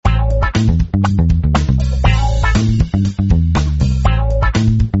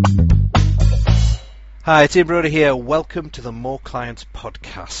Hi, it's Ian Broder here. Welcome to the More Clients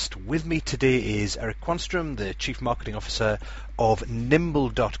podcast. With me today is Eric Quanstrom, the Chief Marketing Officer of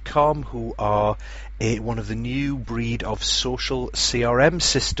Nimble.com, who are one of the new breed of social CRM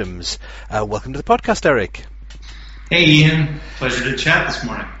systems. Welcome to the podcast, Eric. Hey Ian, pleasure to chat this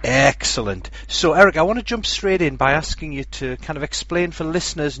morning. Excellent. So Eric, I want to jump straight in by asking you to kind of explain for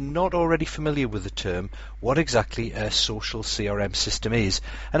listeners not already familiar with the term what exactly a social CRM system is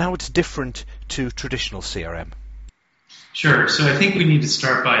and how it's different to traditional CRM. Sure. So I think we need to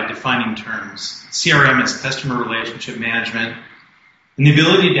start by defining terms. CRM is customer relationship management, and the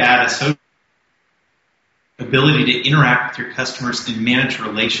ability to add a ability to interact with your customers and manage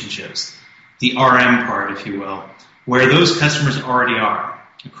relationships, the RM part, if you will, where those customers already are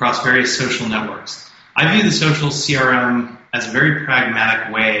across various social networks. I view the social CRM as a very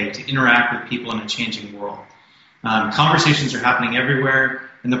pragmatic way to interact with people in a changing world. Conversations are happening everywhere,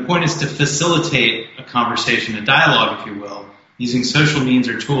 and the point is to facilitate a conversation, a dialogue, if you will, using social means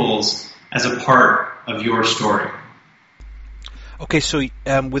or tools as a part of your story. Okay, so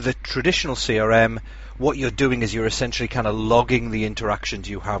with a traditional CRM, what you're doing is you're essentially kind of logging the interactions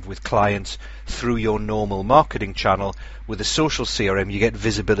you have with clients through your normal marketing channel. With a social CRM, you get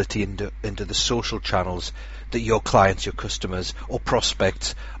visibility into the social channels that your clients, your customers, or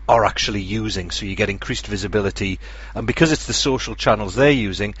prospects are actually using. So you get increased visibility. And because it's the social channels they're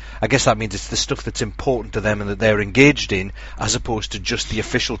using, I guess that means it's the stuff that's important to them and that they're engaged in, as opposed to just the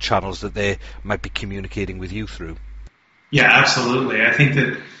official channels that they might be communicating with you through. Yeah, absolutely. I think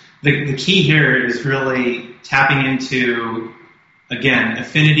that the key here is really tapping into, again,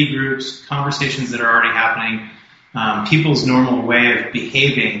 affinity groups, conversations that are already happening, people's normal way of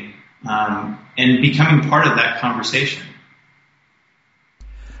behaving, and becoming part of that conversation.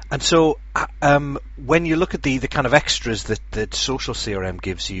 And so when you look at the kind of extras that social CRM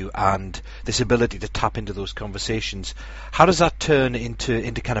gives you and this ability to tap into those conversations, how does that turn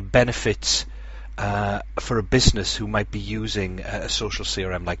into kind of benefits for a business who might be using a social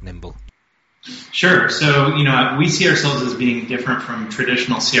CRM like Nimble? Sure. So, we see ourselves as being different from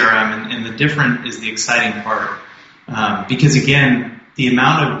traditional CRM, and the different is the exciting part. Because, again, the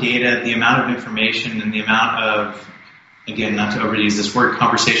amount of data, the amount of information, and the amount of, again, not to overuse this word,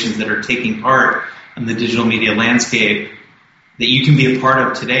 conversations that are taking part in the digital media landscape that you can be a part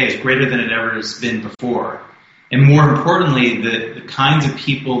of today is greater than it ever has been before. And more importantly, the kinds of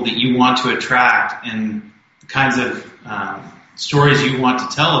people that you want to attract and the kinds of stories you want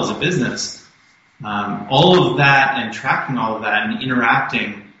to tell as a business, all of that and tracking all of that and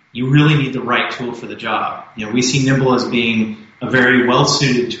interacting, you really need the right tool for the job. We see Nimble as being a very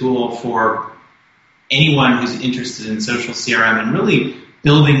well-suited tool for anyone who's interested in social CRM and really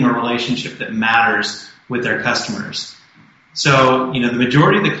building a relationship that matters with their customers. So, the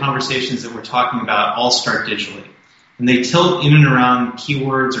majority of the conversations that we're talking about all start digitally, and they tilt in and around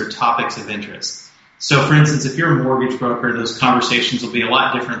keywords or topics of interest. So, for instance, if you're a mortgage broker, those conversations will be a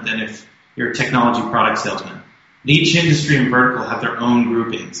lot different than if you're a technology product salesman. Each industry and vertical have their own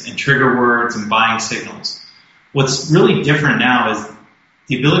groupings and trigger words and buying signals. What's really different now is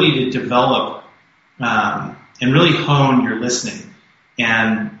the ability to develop and really hone your listening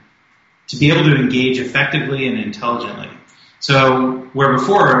and to be able to engage effectively and intelligently. So where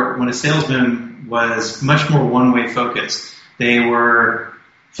before, when a salesman was much more one-way focused, they were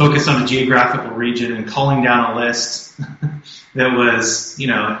focused on a geographical region and calling down a list that was,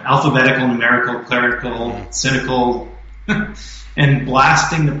 alphabetical, numerical, clerical, cynical, and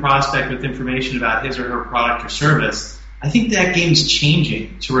blasting the prospect with information about his or her product or service. I think that game's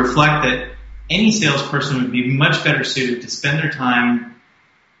changing to reflect that any salesperson would be much better suited to spend their time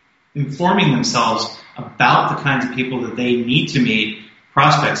informing themselves about the kinds of people that they need to meet,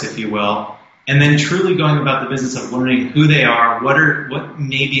 prospects, if you will, and then truly going about the business of learning who they are, what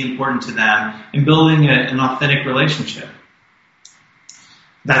may be important to them, and building an authentic relationship.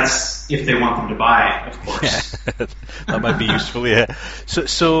 That's if they want them to buy, of course. Yeah, that might be useful, yeah.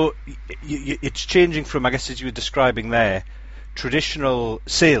 So it's changing from, I guess, as you were describing there, traditional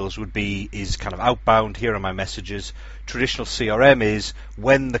sales is kind of outbound, here are my messages. Traditional CRM is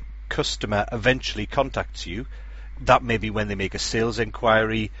when the customer eventually contacts you. That may be when they make a sales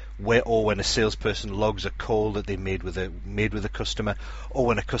inquiry, or when a salesperson logs a call that they made with a customer, or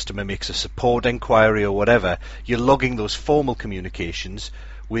when a customer makes a support inquiry or whatever. You're logging those formal communications.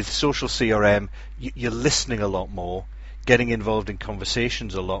 With social CRM, you're listening a lot more, getting involved in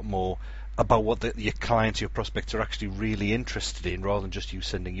conversations a lot more about what your clients, your prospects are actually really interested in, rather than just you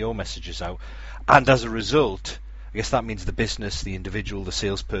sending your messages out. And as a result, I guess that means the business, the individual, the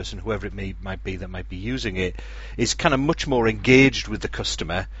salesperson, whoever it might be that might be using it, is kind of much more engaged with the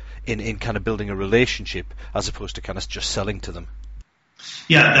customer in kind of building a relationship as opposed to kind of just selling to them.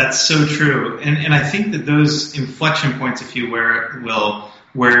 Yeah, that's so true. And I think that those inflection points, if you will,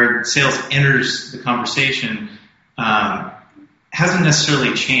 where sales enters the conversation, hasn't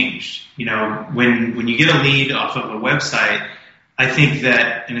necessarily changed. When you get a lead off of a website, I think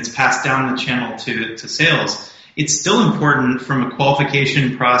that, and it's passed down the channel to sales, it's still important from a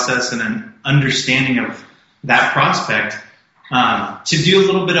qualification process and an understanding of that prospect to do a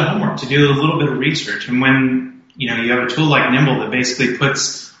little bit of homework, to do a little bit of research. And when you have a tool like Nimble that basically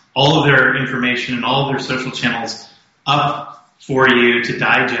puts all of their information and all of their social channels up for you to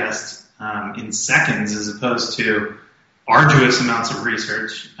digest in seconds as opposed to arduous amounts of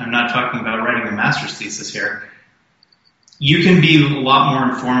research. I'm not talking about writing a master's thesis here. You can be a lot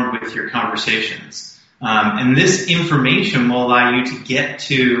more informed with your conversations. And this information will allow you to get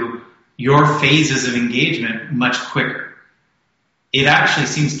to your phases of engagement much quicker. It actually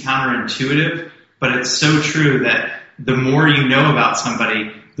seems counterintuitive, but it's so true that the more you know about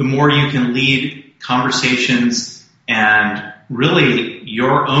somebody, the more you can lead conversations and really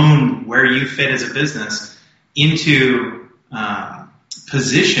your own, where you fit as a business, into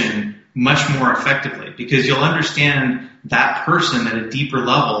position much more effectively, because you'll understand that person at a deeper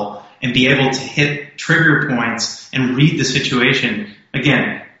level and be able to hit trigger points and read the situation.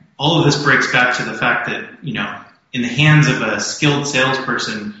 Again, all of this breaks back to the fact that, in the hands of a skilled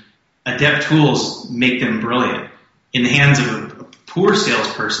salesperson, adept tools make them brilliant. In the hands of a poor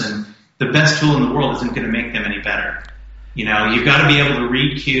salesperson, the best tool in the world isn't going to make them any better. You've got to be able to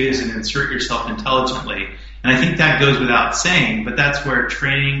read cues and insert yourself intelligently. And I think that goes without saying, but that's where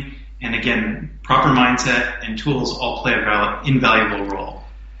training and, again, proper mindset and tools all play an invaluable role.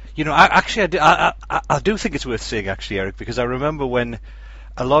 I do think it's worth saying, actually, Eric, because I remember when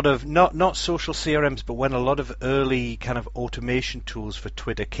a lot of, not social CRMs, but when a lot of early kind of automation tools for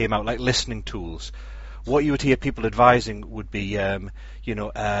Twitter came out, like listening tools, what you would hear people advising would be,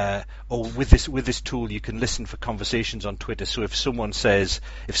 with this tool you can listen for conversations on Twitter. So if someone tweets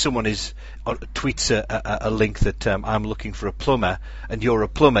a link that I'm looking for a plumber, and you're a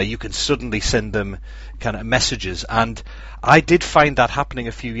plumber, you can suddenly send them kind of messages. And I did find that happening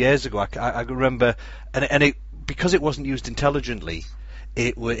a few years ago. I remember, and because it wasn't used intelligently,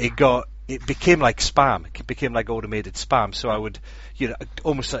 it became like spam. It became like automated spam. So I would,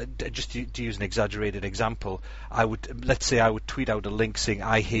 almost just to use an exaggerated example, let's say I would tweet out a link saying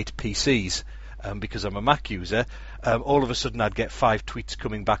I hate PCs because I'm a Mac user. All of a sudden I'd get 5 tweets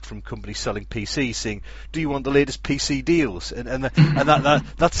coming back from companies selling PCs saying, "Do you want the latest PC deals?" And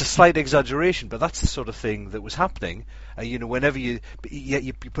that's a slight exaggeration, but that's the sort of thing that was happening. Whenever you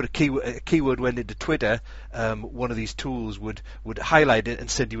put a keyword went into Twitter, one of these tools would highlight it and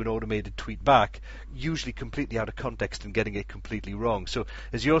send you an automated tweet back, usually completely out of context and getting it completely wrong. So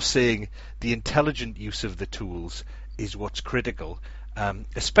as you're saying, the intelligent use of the tools is what's critical,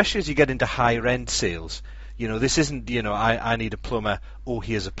 especially as you get into higher end sales. This isn't, I need a plumber, oh,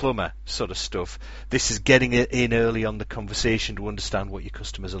 here's a plumber sort of stuff. This is getting it in early on the conversation to understand what your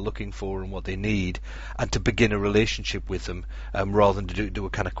customers are looking for and what they need, and to begin a relationship with them rather than to do a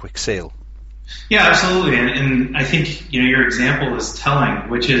kind of quick sale. Yeah, absolutely. And I think, your example is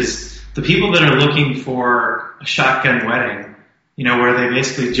telling, which is the people that are looking for a shotgun wedding, where they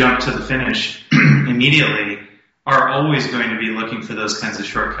basically jump to the finish immediately, are always going to be looking for those kinds of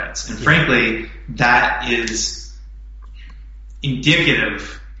shortcuts. And frankly, that is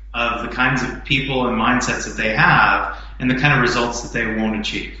indicative of the kinds of people and mindsets that they have and the kind of results that they won't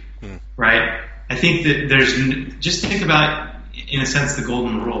achieve, right? I think that just think about, in a sense, the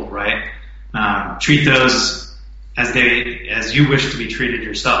golden rule, right? Treat those as you wish to be treated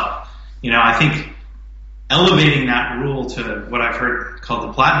yourself. I think elevating that rule to what I've heard called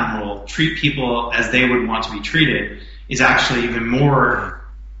the platinum rule, treat people as they would want to be treated, is actually even more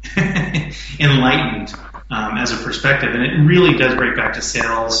enlightened as a perspective. And it really does break back to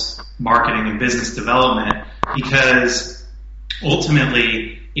sales, marketing, and business development, because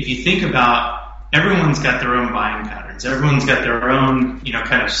ultimately, if you think about, everyone's got their own buying patterns. Everyone's got their own,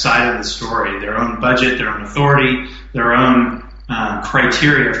 kind of side of the story, their own budget, their own authority, their own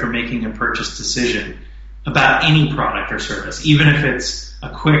criteria for making a purchase decision about any product or service, even if it's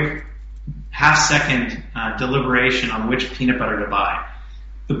a quick half-second deliberation on which peanut butter to buy.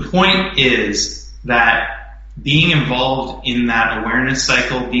 The point is that being involved in that awareness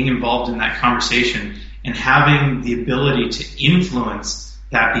cycle, being involved in that conversation, and having the ability to influence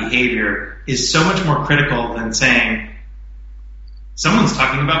that behavior is so much more critical than saying, someone's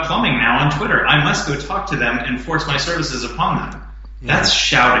talking about plumbing now on Twitter. I must go talk to them and force my services upon them. That's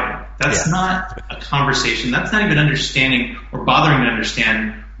shouting. That's not a conversation. That's not even understanding or bothering to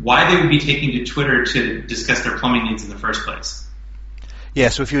understand why they would be taking to Twitter to discuss their plumbing needs in the first place. Yeah,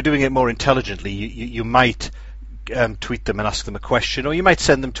 so if you're doing it more intelligently, you might tweet them and ask them a question, or you might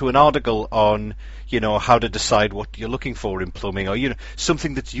send them to an article on, how to decide what you're looking for in plumbing, or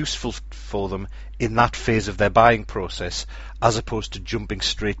something that's useful for them in that phase of their buying process, as opposed to jumping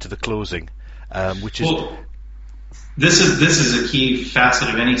straight to the closing, which is. Well, this is a key facet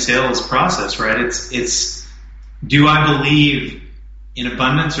of any sales process, right? It's do I believe in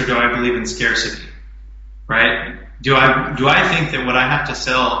abundance or do I believe in scarcity, right? Do I think that what I have to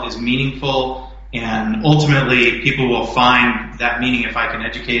sell is meaningful and ultimately people will find that meaning if I can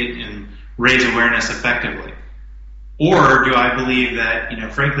educate and raise awareness effectively? Or do I believe that,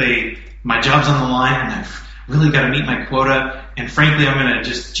 frankly, my job's on the line and I've really got to meet my quota, and frankly, I'm going to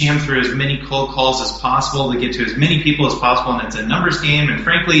just jam through as many cold calls as possible to get to as many people as possible, and it's a numbers game, and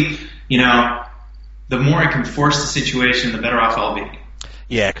frankly, the more I can force the situation, the better off I'll be.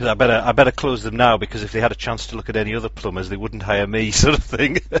 Yeah, because I better close them now, because if they had a chance to look at any other plumbers, they wouldn't hire me, sort of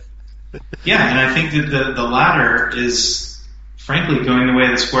thing. Yeah, and I think that the latter is, frankly, going the way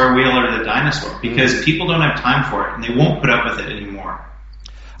of the square wheel or the dinosaur, because people don't have time for it, and they won't put up with it anymore.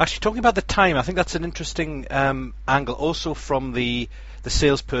 Actually, talking about the time, I think that's an interesting angle, also from the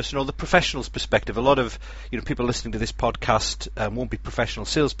salesperson or the professional's perspective. A lot of people listening to this podcast won't be professional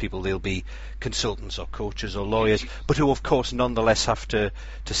salespeople; they'll be consultants or coaches or lawyers, but who, of course, nonetheless have to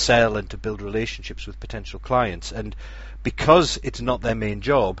sell and to build relationships with potential clients. And because it's not their main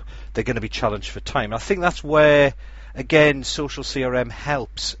job, they're going to be challenged for time. I think that's where, again, social CRM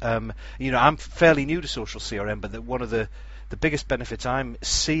helps. I'm fairly new to social CRM, but one of the biggest benefits I'm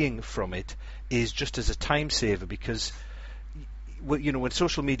seeing from it is just as a time saver, because when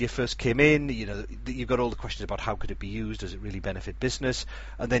social media first came in, you've got all the questions about how could it be used, does it really benefit business,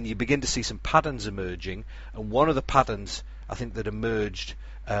 and then you begin to see some patterns emerging, and one of the patterns I think that emerged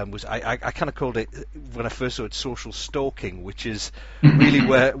was I kind of called it, when I first saw it, social stalking, which is really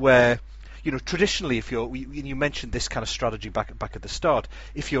where traditionally, if you mentioned this kind of strategy back at the start,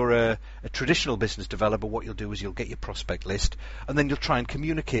 if you're a traditional business developer, what you'll do is you'll get your prospect list, and then you'll try and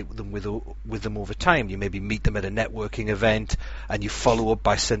communicate with them over time. You maybe meet them at a networking event, and you follow up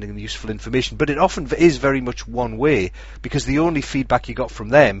by sending them useful information. But it often is very much one way, because the only feedback you got from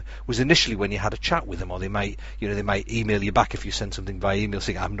them was initially when you had a chat with them, or they might email you back if you send something via email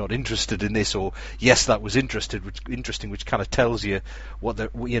saying, "I'm not interested in this," or "Yes, that was interesting," which kind of tells you what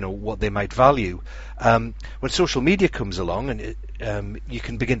they might value. When social media comes along, and you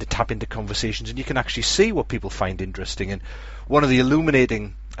can begin to tap into conversations, and you can actually see what people find interesting. And one of the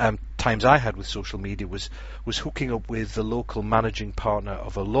illuminating times I had with social media was hooking up with the local managing partner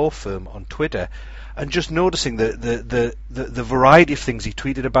of a law firm on Twitter, and just noticing the variety of things he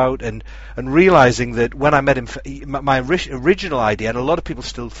tweeted about, and realizing that when I met him, my original idea, and a lot of people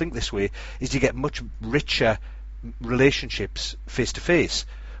still think this way, is you get much richer relationships face to face.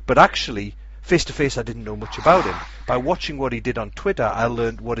 But actually, face-to-face, I didn't know much about him. By watching what he did on Twitter, I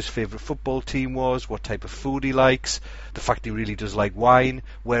learned what his favourite football team was, what type of food he likes, the fact he really does like wine,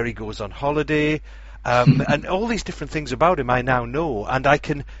 where he goes on holiday, and all these different things about him I now know, and I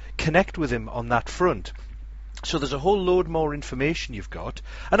can connect with him on that front. So there's a whole load more information you've got,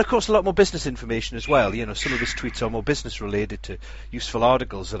 and of course a lot more business information as well. Some of his tweets are more business related to useful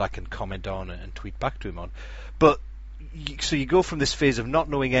articles that I can comment on and tweet back to him on. But so you go from this phase of not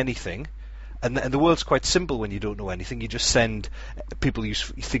knowing anything, and the world's quite simple when you don't know anything. You just send people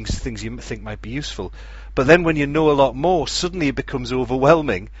things you think might be useful. But then when you know a lot more, suddenly it becomes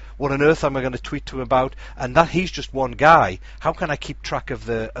overwhelming. What on earth am I going to tweet to him about? And that he's just one guy. How can I keep track of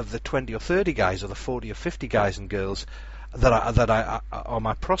the 20 or 30 guys, or the 40 or 50 guys and girls that are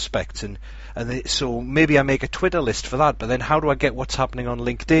my prospects? So maybe I make a Twitter list for that. But then how do I get what's happening on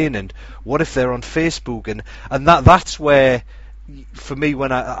LinkedIn? And what if they're on Facebook? And that's where, for me,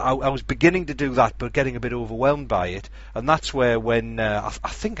 when I was beginning to do that, but getting a bit overwhelmed by it, and that's where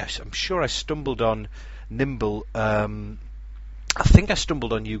I'm sure I stumbled on Nimble. I think I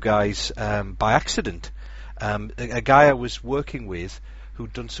stumbled on you guys by accident. A guy I was working with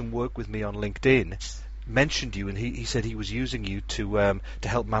who'd done some work with me on LinkedIn mentioned you, and he said he was using you to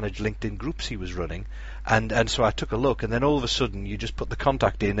help manage LinkedIn groups he was running, and so I took a look, and then all of a sudden you just put the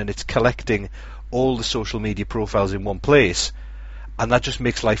contact in, and it's collecting all the social media profiles in one place. And that just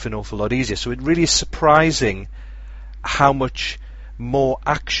makes life an awful lot easier. So it really is surprising how much more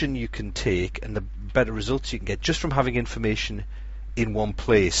action you can take and the better results you can get just from having information in one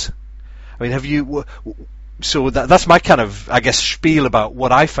place. I mean, So that's my kind of, I guess, spiel about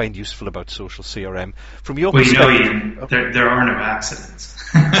what I find useful about social CRM. From your perspective, Ian, there are no accidents.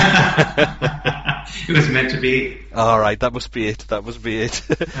 It was meant to be. All right, that must be it. But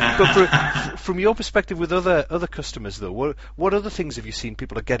from your perspective, with other customers, though, what other things have you seen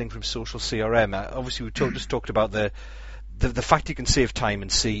people are getting from social CRM? Obviously, we just talked about the fact you can save time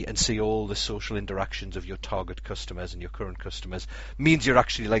and see all the social interactions of your target customers and your current customers means you're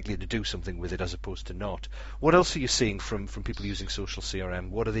actually likely to do something with it as opposed to not. What else are you seeing from people using social CRM?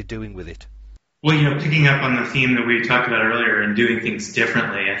 What are they doing with it? Well, picking up on the theme that we talked about earlier and doing things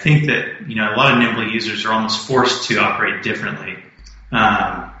differently, I think that, a lot of Nimble users are almost forced to operate differently.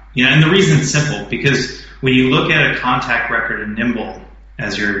 And the reason is simple, because when you look at a contact record in Nimble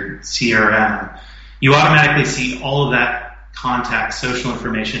as your CRM, you automatically see all of that contact social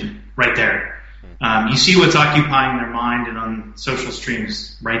information right there. You see what's occupying their mind and on social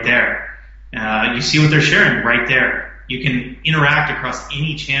streams right there. You see what they're sharing right there. You can interact across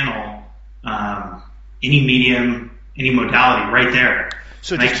any channel, any medium, any modality right there.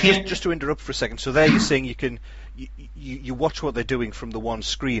 So just to interrupt for a second, so there you're saying you watch what they're doing from the one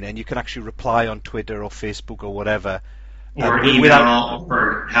screen, and you can actually reply on Twitter or Facebook or whatever, or email,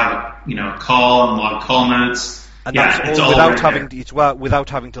 or have a call and log call notes. And that's all without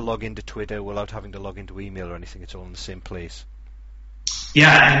having to log into Twitter, without having to log into email or anything. It's all in the same place.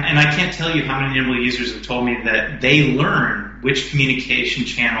 Yeah, and I can't tell you how many Nimble users have told me that they learn which communication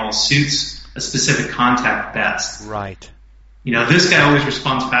channel suits a specific contact best. Right. This guy always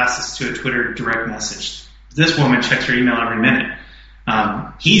responds fastest to a Twitter direct message. This woman checks her email every minute.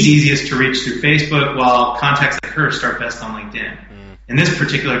 He's easiest to reach through Facebook, while contacts like her start best on LinkedIn. And this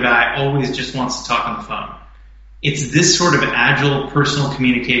particular guy always just wants to talk on the phone. It's this sort of agile personal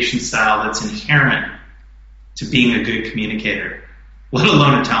communication style that's inherent to being a good communicator, let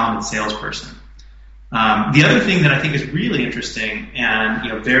alone a talented salesperson. The other thing that I think is really interesting,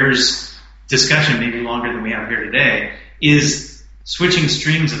 and there's discussion maybe longer than we have here today, is switching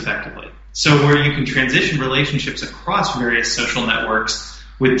streams effectively. So where you can transition relationships across various social networks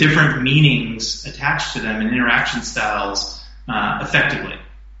with different meanings attached to them and interaction styles effectively.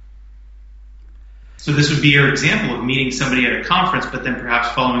 So this would be your example of meeting somebody at a conference, but then perhaps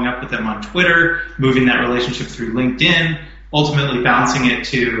following up with them on Twitter, moving that relationship through LinkedIn, ultimately bouncing it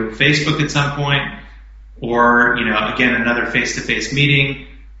to Facebook at some point, or, again, another face-to-face meeting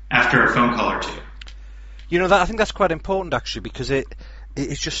after a phone call or two. I think that's quite important, actually, because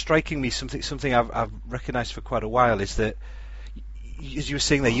it's just striking me something I've recognized for quite a while is that, as you were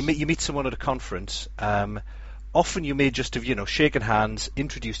saying there, you meet someone at a conference. Often you may just have, shaken hands,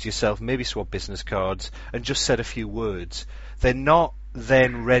 introduced yourself, maybe swapped business cards, and just said a few words. They're not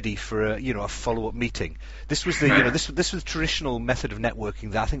then ready for a follow-up meeting. This was this was the traditional method of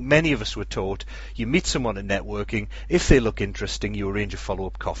networking that I think many of us were taught. You meet someone at networking, if they look interesting, you arrange a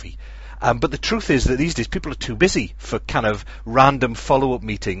follow-up coffee. But the truth is that these days people are too busy for kind of random follow-up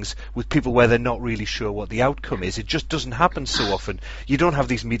meetings with people where they're not really sure what the outcome is. It just doesn't happen so often. You don't have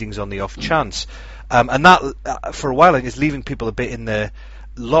these meetings on the off chance. And that, for a while, is leaving people a bit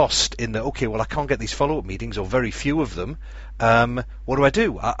lost in the, okay, well, I can't get these follow-up meetings, or very few of them. What do I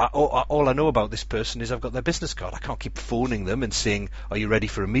do? All I know about this person is I've got their business card. I can't keep phoning them and saying, are you ready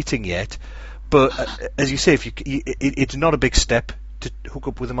for a meeting yet? But as you say, it's not a big step to hook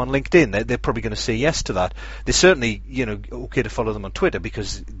up with them on LinkedIn. They're probably going to say yes to that. They're certainly, okay to follow them on Twitter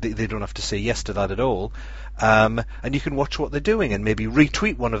because they don't have to say yes to that at all. And you can watch what they're doing and maybe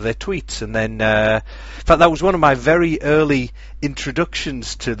retweet one of their tweets. And then, in fact, that was one of my very early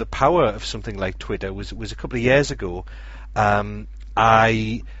introductions to the power of something like Twitter. Was a couple of years ago. I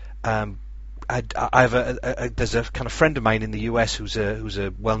have there's a kind of friend of mine in the US who's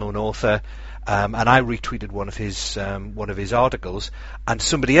a well-known author. And I retweeted one of his articles, and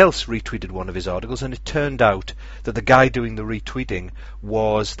somebody else retweeted one of his articles, and it turned out that the guy doing the retweeting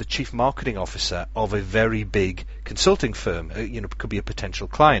was the chief marketing officer of a very big consulting firm. Could be a potential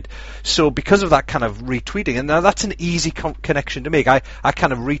client. So because of that kind of retweeting, and now that's an easy connection to make. I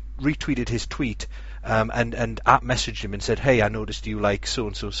kind of retweeted his tweet and messaged him and said, hey, I noticed you like so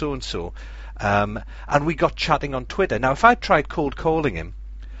and so, and we got chatting on Twitter. Now, if I tried cold calling him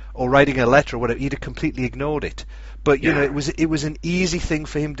or writing a letter or whatever, he'd have completely ignored it. But it was an easy thing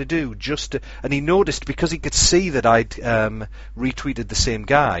for him to do. And he noticed, because he could see that I'd retweeted the same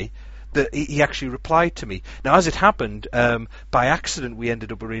guy, that he actually replied to me. Now, as it happened, by accident, we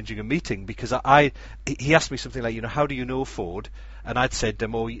ended up arranging a meeting because he asked me something like, how do you know Ford? And I'd said,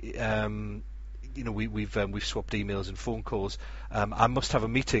 we've swapped emails and phone calls. I must have a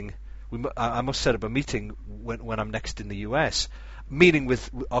meeting. I must set up a meeting when I'm next in the US. meaning with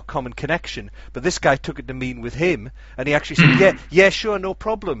our common connection, but this guy took it to mean with him, and he actually said, yeah, sure, no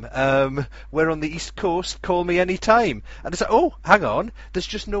problem. We're on the East Coast, call me any time. And it's like, oh, hang on, there's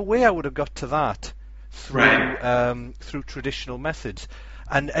just no way I would have got to that through traditional methods.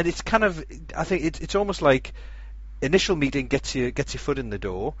 And it's kind of, I think it's almost like initial meeting gets your foot in the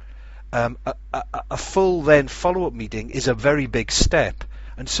door. A full then follow-up meeting is a very big step,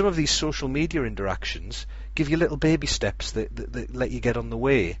 and some of these social media interactions give you little baby steps that let you get on the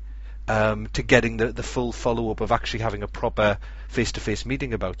way to getting the full follow-up of actually having a proper face-to-face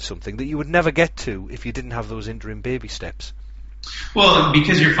meeting about something that you would never get to if you didn't have those interim baby steps. Well,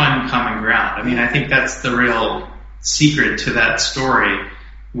 because you're finding common ground. I mean, I think that's the real secret to that story,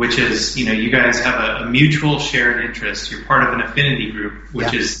 which is, you guys have a mutual shared interest. You're part of an affinity group,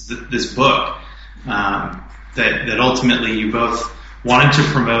 which is this book that ultimately you both wanted to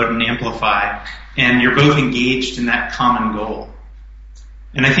promote and amplify, and you're both engaged in that common goal.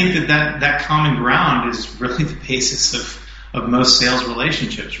 And I think that common ground is really the basis of most sales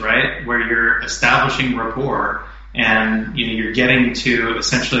relationships, right? Where you're establishing rapport and you're getting to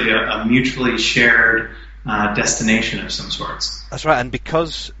essentially a mutually shared destination of some sorts. That's right, and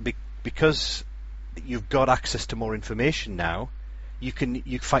because you've got access to more information now,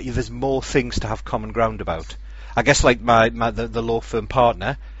 there's more things to have common ground about. I guess like the law firm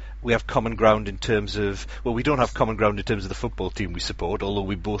partner, we have common ground in terms of, well, we don't have common ground in terms of the football team we support, although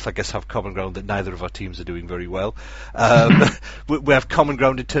we both, I guess, have common ground that neither of our teams are doing very well. We have common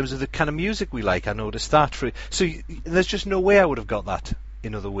ground in terms of the kind of music we like. I noticed that. So there's just no way I would have got that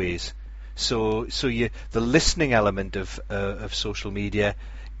in other ways. So the listening element of social media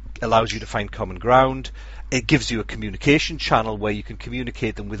allows you to find common ground. It gives you a communication channel where you can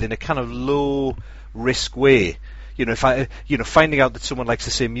communicate them within a kind of low risk way. Finding out that someone likes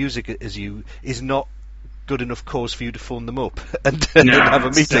the same music as you is not good enough cause for you to phone them up and have a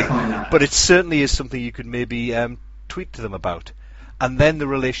meeting. But it certainly is something you could maybe tweet to them about, and then the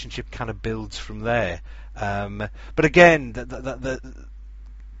relationship kind of builds from there. But again,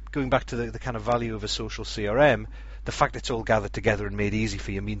 going back to the kind of value of a social CRM, the fact it's all gathered together and made easy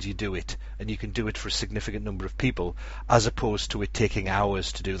for you means you do it, and you can do it for a significant number of people, as opposed to it taking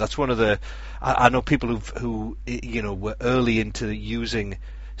hours to do. That's one of the. I know people who were early into using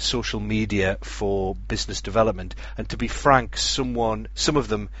social media for business development, and to be frank, some of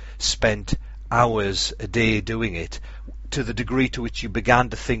them spent hours a day doing it, to the degree to which you began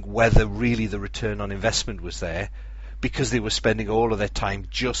to think whether really the return on investment was there, because they were spending all of their time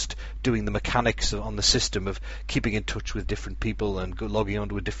just doing the mechanics on the system of keeping in touch with different people and logging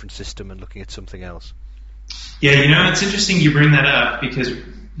onto a different system and looking at something else. Yeah, it's interesting you bring that up, because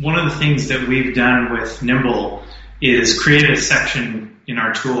one of the things that we've done with Nimble is create a section in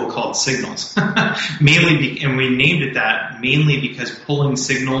our tool called Signals. And we named it that mainly because pulling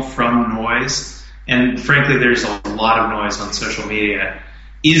signal from noise, and frankly there's a lot of noise on social media,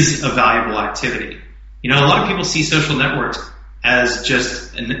 is a valuable activity. A lot of people see social networks as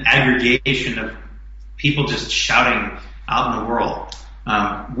just an aggregation of people just shouting out in the world.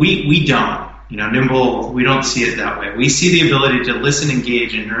 We don't. Nimble, we don't see it that way. We see the ability to listen,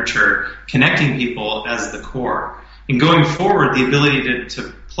 engage, and nurture, connecting people as the core. And going forward, the ability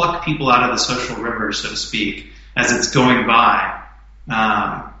to pluck people out of the social river, so to speak, as it's going by.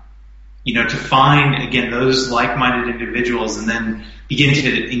 To find, again, those like-minded individuals and then begin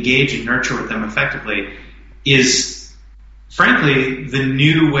to engage and nurture with them effectively is, frankly, the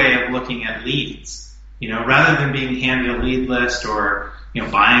new way of looking at leads. Rather than being handed a lead list or,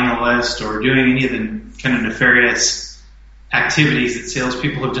 buying a list or doing any of the kind of nefarious activities that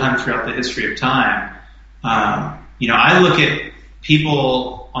salespeople have done throughout the history of time. I look at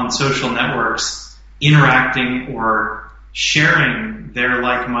people on social networks interacting or sharing their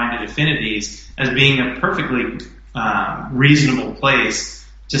like-minded affinities as being a perfectly reasonable place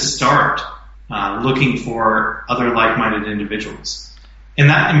to start looking for other like-minded individuals. And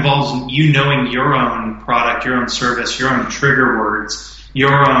that involves you knowing your own product, your own service, your own trigger words,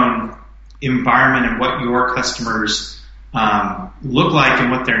 your own environment and what your customers look like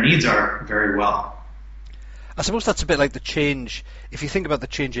and what their needs are very well. I suppose that's a bit like the change, if you think about the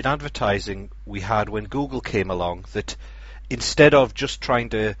change in advertising we had when Google came along, that instead of just trying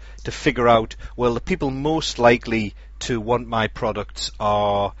to figure out, well, the people most likely to want my products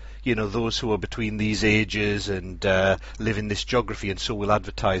are, those who are between these ages and live in this geography, and so we'll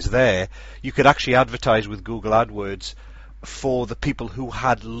advertise there. You could actually advertise with Google AdWords for the people who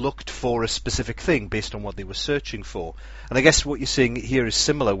had looked for a specific thing based on what they were searching for. And I guess what you're seeing here is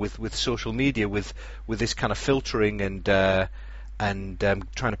similar with social media, with this kind of filtering and trying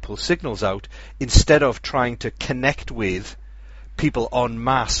to pull signals out. Instead of trying to connect with people en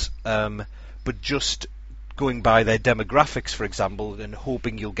masse, but just going by their demographics, for example, and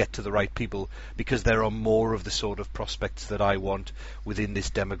hoping you'll get to the right people because there are more of the sort of prospects that I want within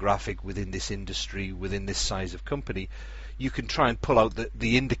this demographic, within this industry, within this size of company. You can try and pull out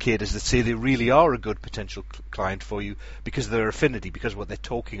the indicators that say they really are a good potential client for you because of their affinity, because of what they're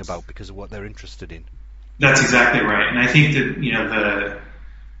talking about, because of what they're interested in. That's exactly right. And I think that,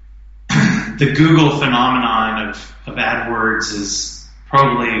 the Google phenomenon of AdWords is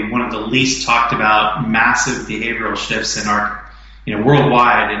probably one of the least talked about massive behavioral shifts in our,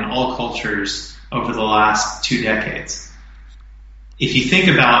 worldwide in all cultures over the last 2 decades. If you think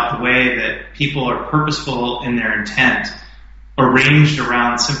about the way that people are purposeful in their intent, arranged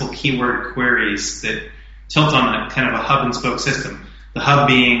around simple keyword queries that tilt on a kind of a hub and spoke system, the hub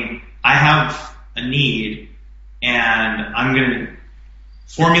being, I have a need and I'm going to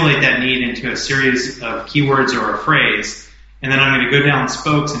formulate that need into a series of keywords or a phrase, and then I'm going to go down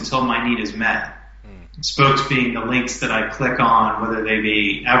spokes until my need is met. Spokes being the links that I click on, whether they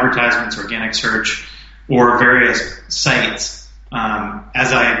be advertisements, organic search, or various sites.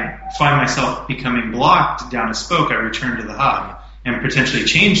 As I find myself becoming blocked down a spoke, I return to the hub and potentially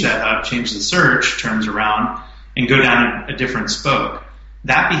change that hub, change the search terms around, and go down a different spoke.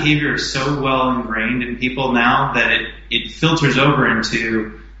 That behavior is so well ingrained in people now that it filters over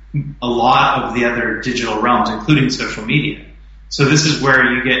into a lot of the other digital realms, including social media. So this is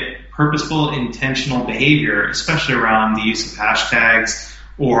where you get purposeful, intentional behavior, especially around the use of hashtags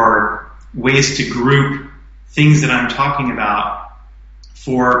or ways to group things that I'm talking about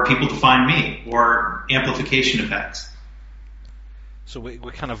for people to find me, or amplification effects. So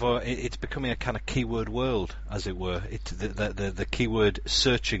we're kind of it's becoming a kind of keyword world, as it were. The keyword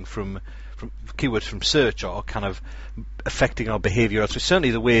searching from keywords from search are kind of affecting our behaviour. So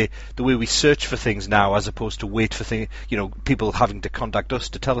certainly the way we search for things now, as opposed to wait for things, people having to contact us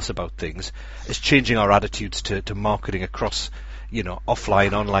to tell us about things, is changing our attitudes to marketing across,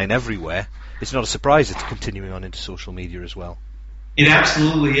 offline, online, everywhere. It's not a surprise it's continuing on into social media as well. It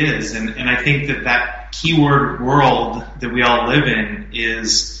absolutely is, and I think that keyword world that we all live in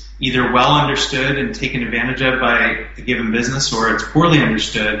is either well understood and taken advantage of by a given business, or it's poorly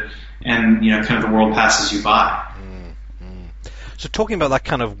understood and kind of the world passes you by. So talking about that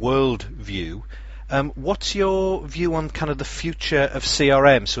kind of world view, what's your view on kind of the future of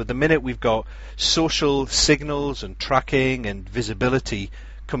CRM? So at the minute we've got social signals and tracking and visibility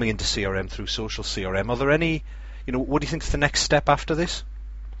coming into CRM through Social CRM. Are there any, what do you think is the next step after this?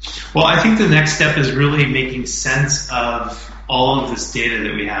 Well, I think the next step is really making sense of all of this data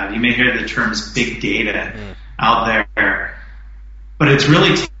that we have. You may hear the terms big data out there, but it's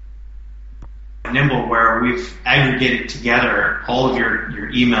really Nimble, where we've aggregated together all of your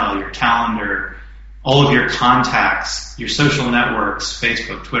email, your calendar, all of your contacts, your social networks,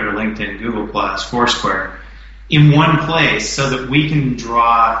 Facebook, Twitter, LinkedIn, Google+, Foursquare, in one place so that we can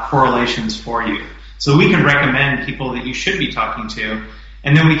draw correlations for you. So we can recommend people that you should be talking to,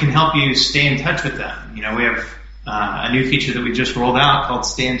 and then we can help you stay in touch with them. We have a new feature that we just rolled out called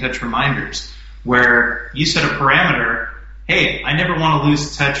Stay in Touch Reminders, where you set a parameter, hey, I never want to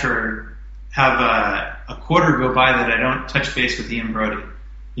lose touch or have a quarter go by that I don't touch base with Ian Brody.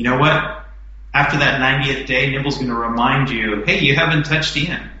 You know what? After that 90th day, Nimble's going to remind you, hey, you haven't touched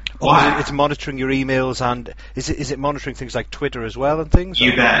Ian. Why? It's monitoring your emails, and is it monitoring things like Twitter as well and things?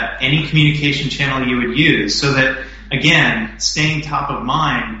 You bet. Any communication channel you would use, so that, again, staying top of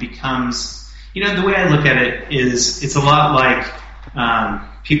mind becomes, the way I look at it is it's a lot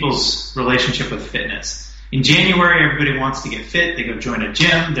like people's relationship with fitness. In January, everybody wants to get fit. They go join a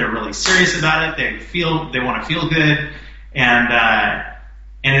gym. They're really serious about it. They want to feel good, and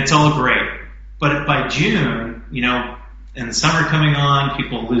it's all great. But by June, and the summer coming on,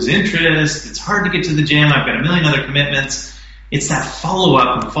 people lose interest. It's hard to get to the gym. I've got a million other commitments. It's that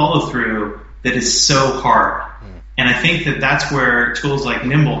follow-up and follow-through that is so hard. And I think that that's where tools like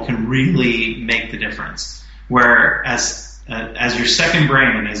Nimble can really make the difference. Where as your second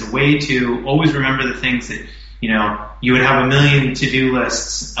brain, as a way to always remember the things that, you would have a million to-do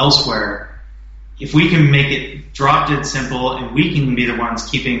lists elsewhere. If we can make it drop dead simple and we can be the ones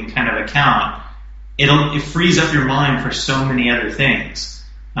keeping kind of account, it frees up your mind for so many other things.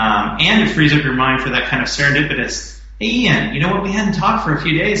 And it frees up your mind for that kind of serendipitous, hey Ian, you know what, we hadn't talked for a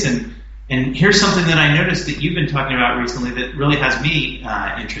few days, and here's something that I noticed that you've been talking about recently that really has me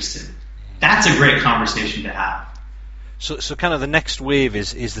interested. That's a great conversation to have. So kind of the next wave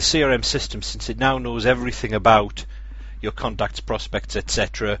is the CRM system, since it now knows everything about, your contacts, prospects,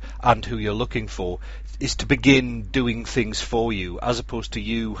 etc., and who you're looking for, is to begin doing things for you, as opposed to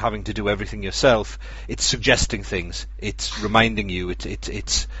you having to do everything yourself. It's suggesting things. It's reminding you.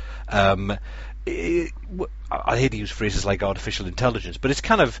 I hate to use phrases like artificial intelligence, but it's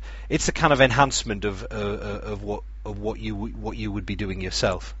the kind of enhancement of what you would be doing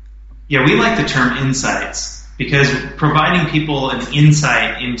yourself. Yeah, we like the term insights, because providing people an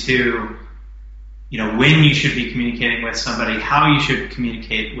insight into, when you should be communicating with somebody, how you should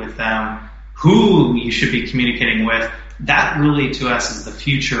communicate with them, who you should be communicating with, that really to us is the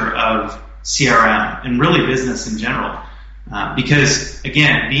future of CRM and really business in general. Because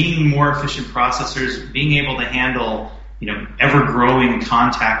again, being more efficient processors, being able to handle, ever-growing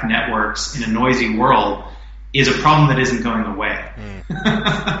contact networks in a noisy world is a problem that isn't going away.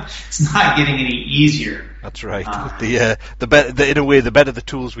 It's not getting any easier. That's right. In a way, the better the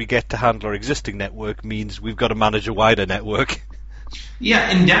tools we get to handle our existing network means we've got to manage a wider network.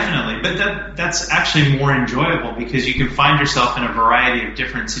 Yeah, indefinitely. But that's actually more enjoyable, because you can find yourself in a variety of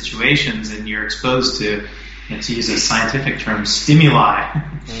different situations, and you're exposed to use a scientific term, stimuli,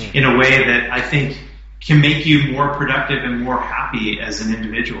 in a way that I think can make you more productive and more happy as an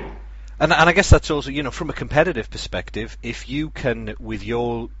individual. And I guess that's also, from a competitive perspective, if you can, with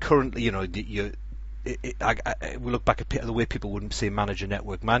your current, we look back at the way people wouldn't say manage a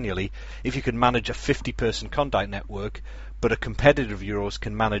network manually. If you can manage a 50-person contact network, but a competitor of yours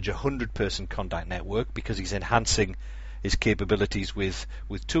can manage a 100-person contact network because he's enhancing his capabilities with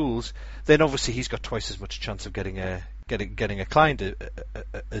tools, then obviously he's got twice as much chance of getting a client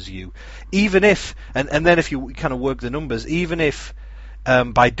as you. Even if, and then if you kind of work the numbers, even if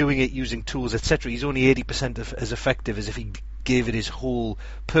by doing it using tools, etc., he's only 80% as effective as if he gave it his whole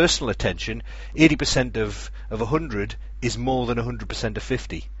personal attention. 80% of 100 is more than 100% of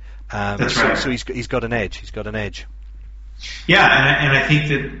 50. That's right. So he's got an edge. He's got an edge. Yeah, and I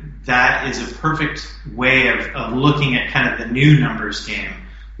think that is a perfect way of looking at kind of the new numbers game,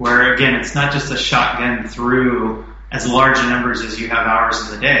 where again, it's not just a shotgun through as large numbers as you have hours in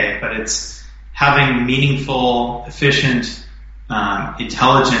the day, but it's having meaningful, efficient,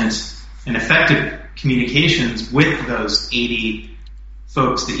 intelligent, and effective communications with those 80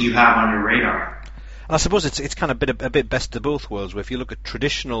 folks that you have on your radar. And I suppose it's kind of a bit best of both worlds, where if you look at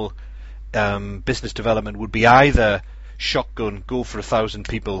traditional business development, would be either shotgun, go for 1,000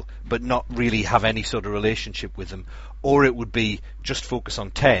 people, but not really have any sort of relationship with them, or it would be just focus on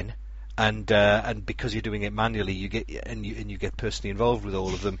 10, and because you're doing it manually, you get personally involved with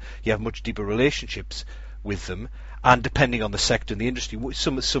all of them, you have much deeper relationships with them, and depending on the sector and the industry,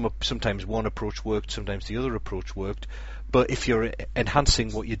 sometimes one approach worked, sometimes the other approach worked, but if you're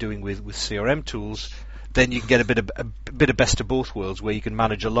enhancing what you're doing with CRM tools, then you can get a bit of best of both worlds, where you can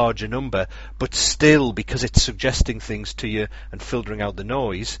manage a larger number, but still, because it's suggesting things to you and filtering out the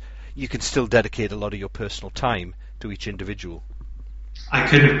noise, you can still dedicate a lot of your personal time to each individual. I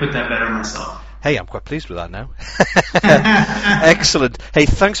couldn't have put that better myself. Hey, I'm quite pleased with that now. Excellent. Hey,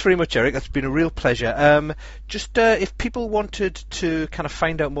 thanks very much, Eric. That's been a real pleasure. If people wanted to kind of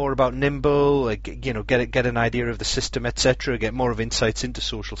find out more about Nimble, get an idea of the system, etc., get more of insights into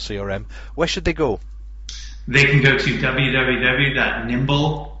Social CRM, where should they go? They can go to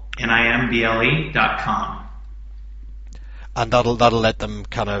www.nimble.com. And that'll let them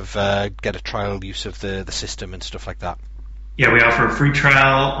kind of get a trial use of the system and stuff like that. Yeah, we offer a free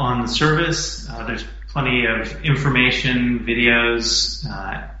trial on the service. There's plenty of information, videos,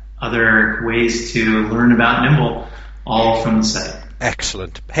 other ways to learn about Nimble, all from the site.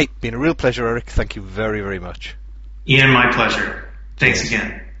 Excellent. Hey, been a real pleasure, Eric. Thank you very, very much. Ian, my pleasure. Thanks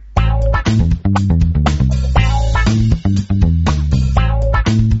again.